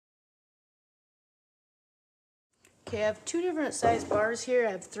Okay, I have two different size bars here.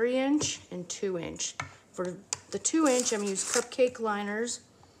 I have 3-inch and 2-inch. For the 2-inch, I'm gonna use Cupcake liners,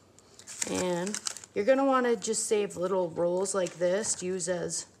 and you're gonna want to just save little rolls like this to use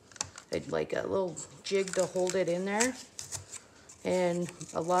as like a little jig to hold it in there. And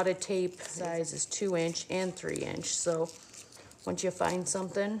a lot of tape size is 2-inch and 3-inch. So once you find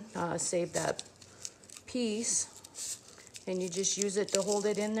something, save that piece, and you just use it to hold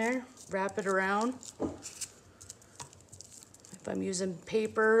it in there. Wrap it around. If I'm using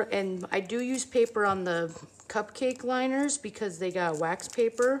paper, and I do use paper on the Cupcake liners because they got wax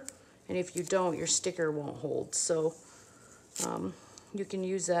paper, and if you don't, your sticker won't hold. So you can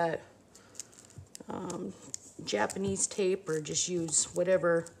use that Japanese tape, or just use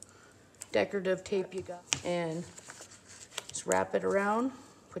whatever decorative tape you got, and just wrap it around,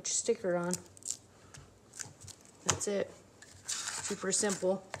 put your sticker on. That's it. Super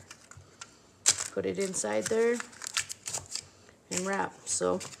simple. Put it inside there and wrap.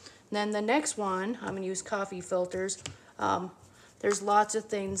 So then the next one, I'm going to use coffee filters. There's lots of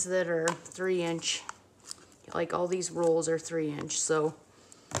things that are 3-inch, like all these rolls are 3-inch, so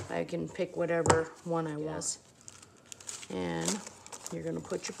I can pick whatever one I want. And you're going to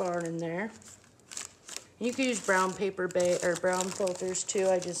put your bar in there. And you can use brown paper or brown filters too.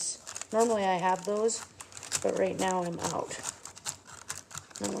 Normally I have those, but right now I'm out.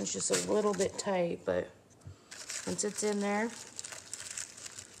 That one's just a little bit tight, but once it's in there,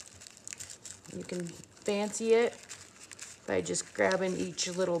 you can fancy it by just grabbing each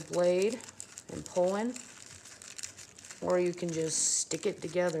little blade and pulling, or you can just stick it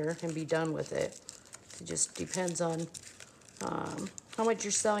together and be done with it. It just depends on how much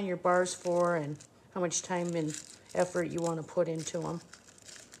you're selling your bars for and how much time and effort you want to put into them.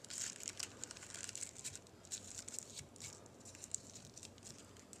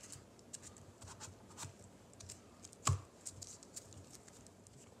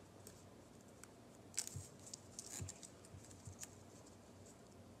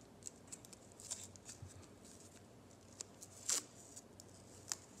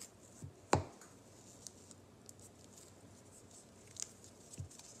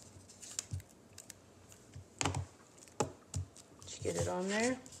 Get it on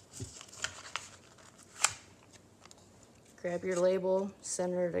there. Grab your label,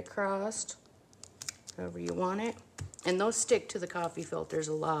 center it across, however you want it. And those stick to the coffee filters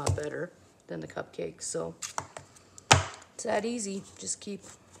a lot better than the cupcakes. So it's that easy. Just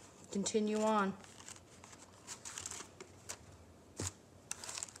continue on.